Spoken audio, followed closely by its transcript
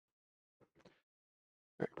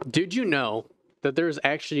Did you know that there's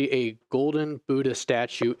actually a golden Buddha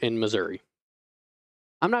statue in Missouri?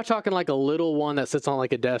 I'm not talking like a little one that sits on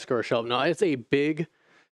like a desk or a shelf. No, it's a big,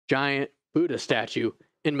 giant Buddha statue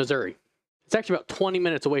in Missouri. It's actually about 20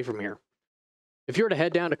 minutes away from here. If you were to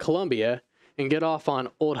head down to Columbia and get off on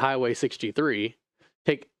Old Highway 63,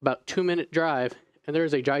 take about 2-minute drive, and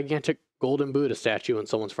there's a gigantic golden Buddha statue in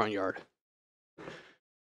someone's front yard.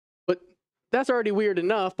 But that's already weird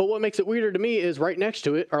enough, but what makes it weirder to me is right next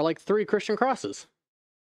to it are like 3 Christian crosses.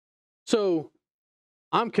 So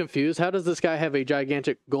I'm confused. How does this guy have a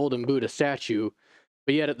gigantic golden Buddha statue,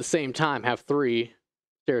 but yet at the same time have 3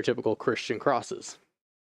 stereotypical Christian crosses?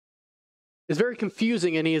 It's very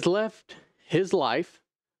confusing, and he has left his life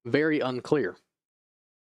very unclear.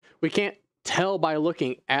 We can't tell by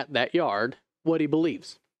looking at that yard what he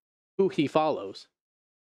believes, who he follows.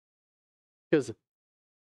 Because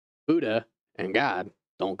Buddha and God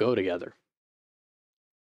don't go together.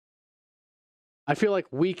 I feel like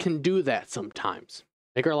we can do that sometimes,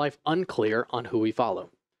 make our life unclear on who we follow.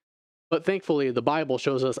 But thankfully, the Bible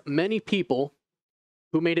shows us many people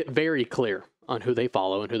who made it very clear on who they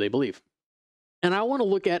follow and who they believe. And I want to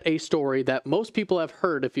look at a story that most people have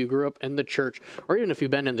heard if you grew up in the church, or even if you've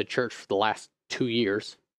been in the church for the last 2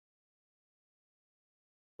 years.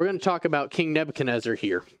 We're going to talk about King Nebuchadnezzar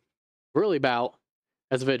here. Really about,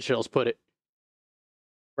 as VegShells put it,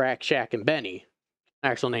 Rack, Shack, and Benny.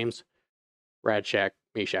 Actual names, Shack,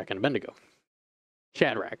 Meshach, and Abednego.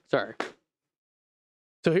 Shadrach, sorry.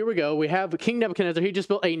 So here we go. We have King Nebuchadnezzar. He just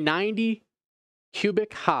built a 90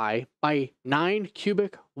 cubic high by 9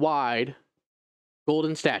 cubic wide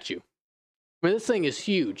golden statue. I mean, this thing is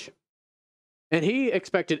huge. And he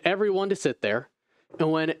expected everyone to sit there,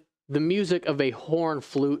 and when the music of a horn,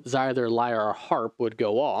 flute, zither, lyre, or harp would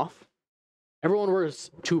go off, everyone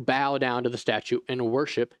was to bow down to the statue and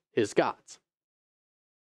worship his gods.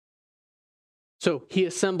 So he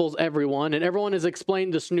assembles everyone, and everyone is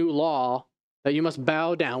explained this new law that you must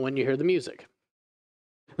bow down when you hear the music.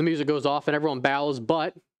 The music goes off, and everyone bows,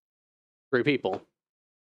 but 3 people.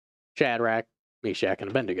 Shadrach, Meshach, and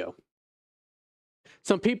Abednego.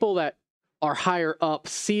 Some people that are higher up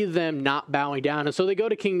see them not bowing down, and so they go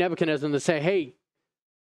to King Nebuchadnezzar and they say, "Hey,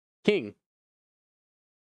 King,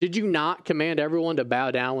 did you not command everyone to bow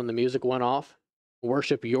down when the music went off?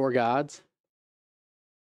 Worship your gods?"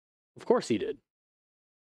 Of course he did.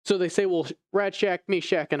 So they say, well, Shadrach,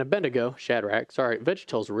 Meshach, and Abednego, Shadrach, sorry,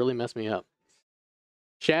 VeggieTales really messed me up.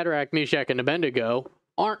 Shadrach, Meshach, and Abednego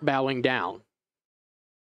aren't bowing down.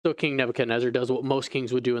 So King Nebuchadnezzar does what most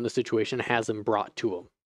kings would do in the situation, has them brought to him.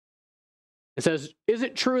 It says, "Is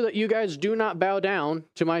it true that you guys do not bow down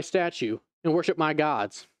to my statue and worship my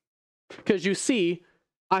gods? Because you see,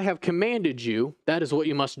 I have commanded you, that is what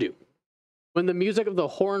you must do. When the music of the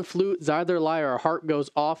horn, flute, zither, lyre, or harp goes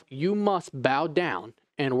off, you must bow down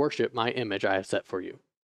and worship my image I have set for you.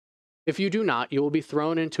 If you do not, you will be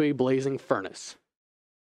thrown into a blazing furnace.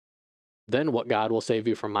 Then what God will save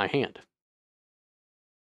you from my hand?"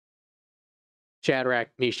 Shadrach,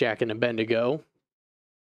 Meshach, and Abednego,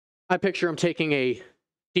 I picture them taking a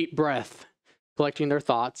deep breath, collecting their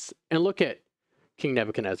thoughts, and look at King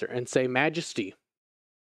Nebuchadnezzar and say, "Majesty,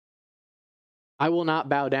 I will not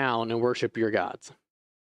bow down and worship your gods.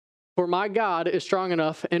 For my God is strong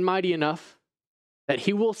enough and mighty enough that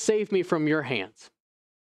he will save me from your hands.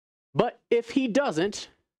 But if he doesn't,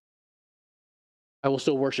 I will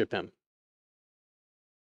still worship him."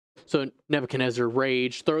 So Nebuchadnezzar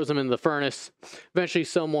raged, throws him in the furnace. Eventually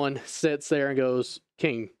someone sits there and goes,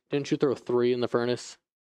 "King, didn't you throw 3 in the furnace?"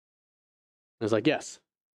 And he's like, "Yes."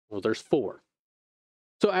 "Well, there's 4.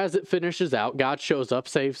 So as it finishes out, God shows up,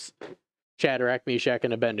 saves Shadrach, Meshach,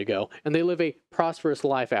 and Abednego, and they live a prosperous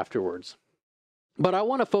life afterwards. But I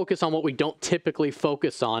want to focus on what we don't typically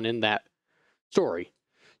focus on in that story.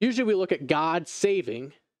 Usually we look at God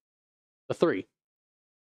saving the 3.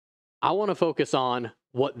 I want to focus on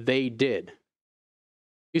what they did.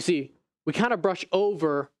 You see, we kind of brush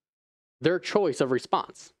over their choice of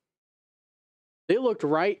response. They looked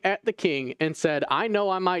right at the king and said, "I know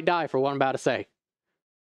I might die for what I'm about to say,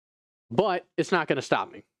 but it's not going to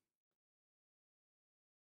stop me.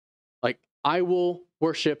 Like, I will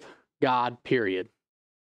worship God, period.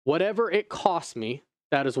 Whatever it costs me,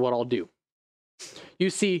 that is what I'll do." You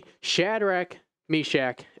see, Shadrach,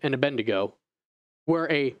 Meshach, and Abednego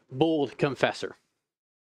were a bold confessor.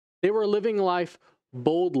 They were living life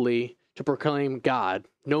boldly to proclaim God,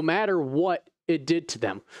 no matter what it did to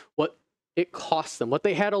them, what it cost them, what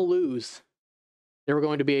they had to lose. They were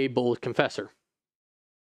going to be a bold confessor.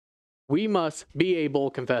 We must be a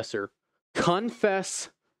bold confessor. Confess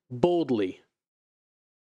boldly.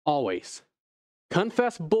 Always.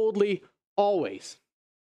 Confess boldly always.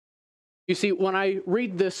 You see, when I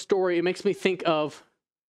read this story, it makes me think of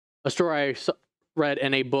a story I read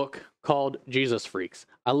in a book called Jesus Freaks.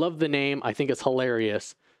 I love the name. I think it's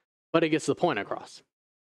hilarious, but it gets the point across.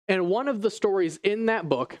 And one of the stories in that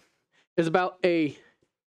book is about a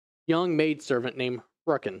young maidservant named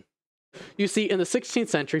Rucken. You see, in the 16th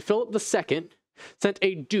century, Philip II sent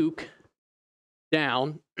a duke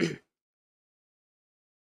down.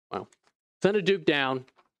 Sent a duke down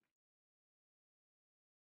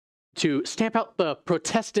to stamp out the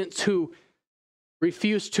Protestants who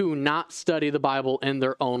refused to not study the Bible in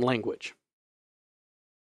their own language.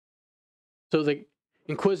 So the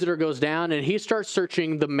inquisitor goes down and he starts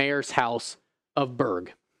searching the mayor's house of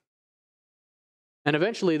Berg. And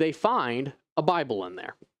eventually they find a Bible in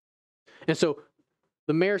there. And so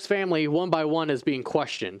the mayor's family, one by one, is being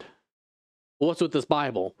questioned. Well, what's with this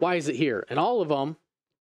Bible? Why is it here? And all of them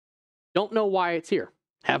don't know why it's here.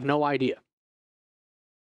 Have no idea.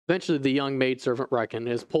 Eventually, the young maidservant Reckon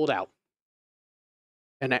is pulled out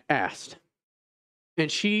and asked.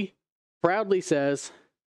 And she proudly says,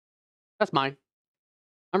 "That's mine.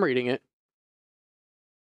 I'm reading it."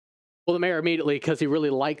 Well, the mayor immediately, because he really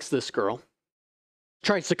likes this girl,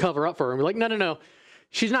 tries to cover up for her. And we're like, no.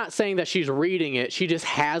 She's not saying that she's reading it. She just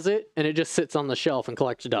has it, and it just sits on the shelf and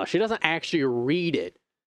collects dust. She doesn't actually read it.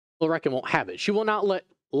 Well, Reckon won't have it. She will not let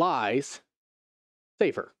lies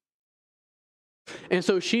save her. And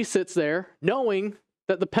so she sits there knowing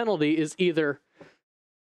that the penalty is either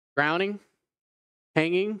drowning,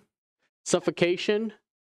 hanging, suffocation,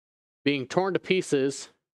 being torn to pieces,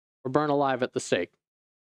 or burned alive at the stake.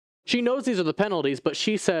 She knows these are the penalties, but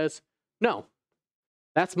she says, "No,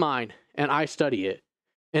 that's mine, and I study it,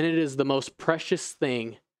 and it is the most precious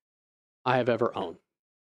thing I have ever owned."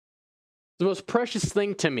 The most precious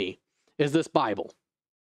thing to me is this Bible.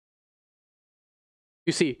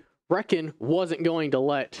 You see, Reckon wasn't going to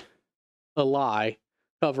let a lie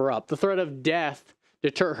cover up, the threat of death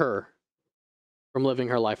deter her from living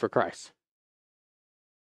her life for Christ.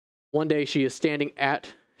 One day she has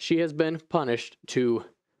been punished to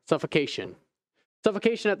suffocation.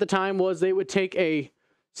 Suffocation at the time was they would take a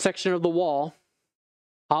section of the wall,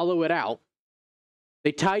 hollow it out,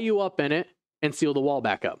 they tie you up in it, and seal the wall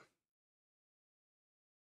back up.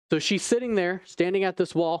 So she's sitting there, standing at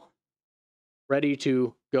this wall, ready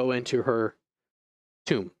to go into her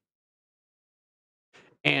tomb.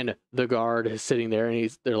 And the guard is sitting there, and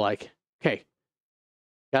they're like, "Okay,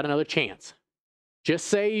 got another chance. Just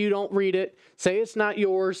say you don't read it, say it's not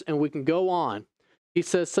yours, and we can go on." He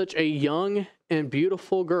says, "Such a young and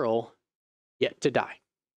beautiful girl, yet to die."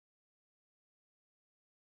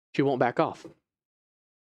 She won't back off.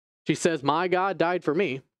 She says, "My God died for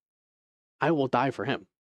me. I will die for him."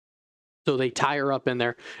 So they tie her up in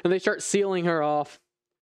there, and they start sealing her off.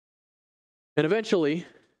 And eventually,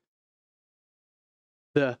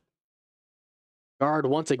 the guard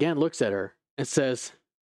once again looks at her and says,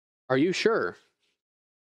 "Are you sure?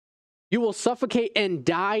 You will suffocate and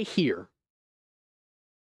die here."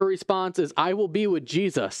 Her response is, "I will be with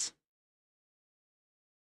Jesus."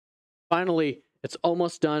 Finally, it's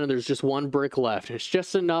almost done, and there's just one brick left. And it's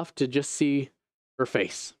just enough to just see her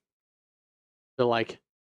face. They're like,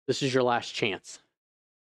 "This is your last chance.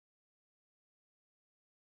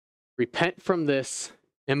 Repent from this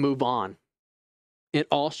and move on." And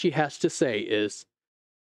all she has to say is,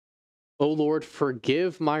 "Oh Lord,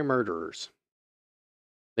 forgive my murderers."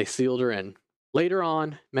 They sealed her in. Later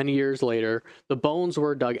on, many years later, the bones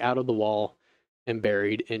were dug out of the wall and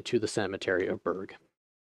buried into the cemetery of Berg.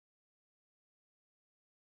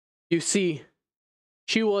 You see,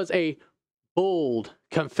 she was a bold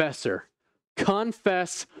confessor.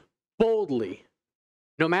 Confess boldly,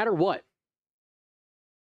 no matter what.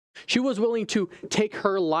 She was willing to take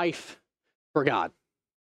her life for God.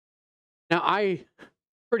 Now, I'm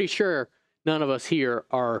pretty sure none of us here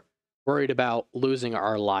are worried about losing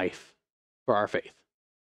our life for our faith.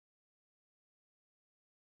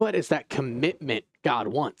 What is that commitment God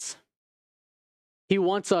wants? He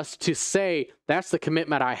wants us to say, "That's the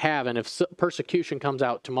commitment I have, and if persecution comes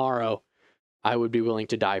out tomorrow, I would be willing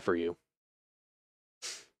to die for you."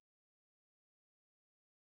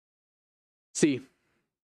 See,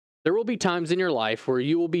 there will be times in your life where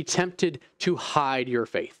you will be tempted to hide your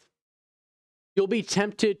faith. You'll be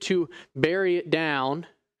tempted to bury it down.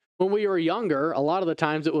 When we were younger, a lot of the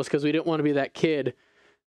times it was because we didn't want to be that kid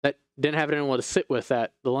that didn't have anyone to sit with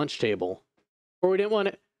at the lunch table. Or we didn't want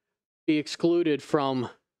to be excluded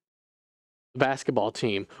from the basketball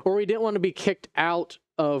team. Or we didn't want to be kicked out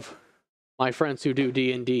of my friends who do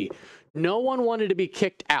D&D. No one wanted to be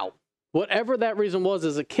kicked out. Whatever that reason was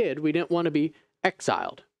as a kid, we didn't want to be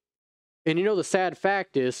exiled. And you know, the sad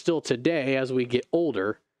fact is, still today, as we get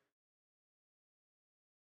older,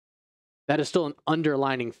 that is still an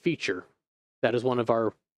underlining feature. That is one of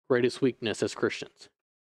our greatest weaknesses as Christians.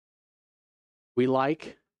 We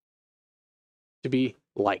like to be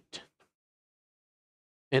liked.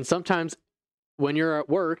 And sometimes when you're at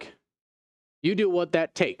work, you do what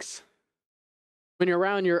that takes. When you're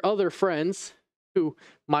around your other friends who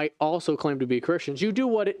might also claim to be Christians, you do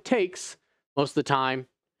what it takes most of the time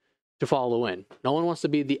to follow in. No one wants to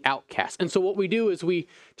be the outcast. And so what we do is we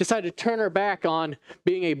decide to turn our back on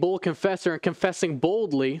being a bold confessor and confessing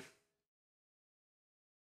boldly,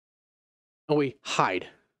 and we hide.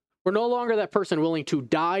 We're no longer that person willing to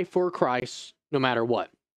die for Christ no matter what.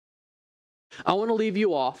 I want to leave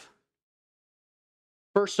you off.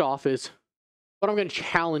 First off is what I'm going to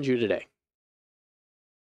challenge you today.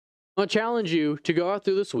 I'm going to challenge you to go out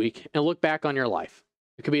through this week and look back on your life.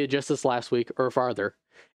 It could be just this last week or farther,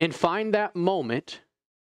 and find that moment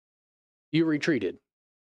you retreated.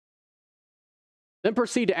 Then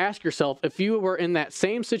proceed to ask yourself, if you were in that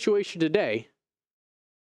same situation today,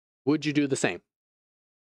 would you do the same?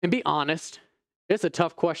 And be honest. It's a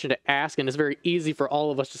tough question to ask, and it's very easy for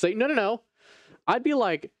all of us to say, no. I'd be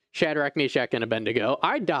like Shadrach, Meshach, and Abednego.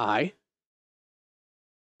 I'd die.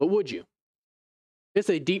 But would you? It's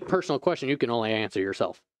a deep personal question you can only answer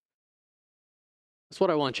yourself. That's what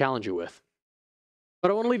I want to challenge you with.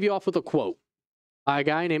 But I want to leave you off with a quote by a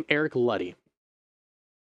guy named Eric Luddy.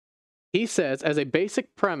 He says, as a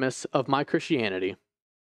basic premise of my Christianity,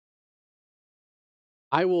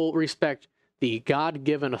 I will respect the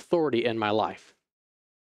God-given authority in my life.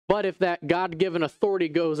 But if that God-given authority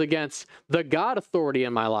goes against the God authority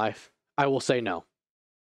in my life, I will say no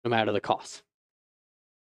matter the cost.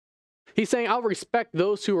 He's saying I'll respect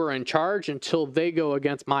those who are in charge until they go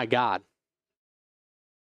against my God.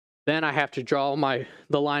 Then I have to draw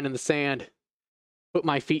the line in the sand, put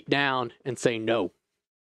my feet down, and say no.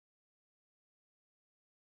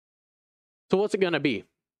 So what's it going to be?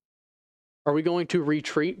 Are we going to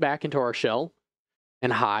retreat back into our shell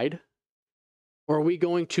and hide? Or are we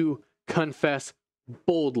going to confess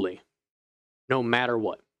boldly, no matter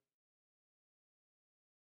what?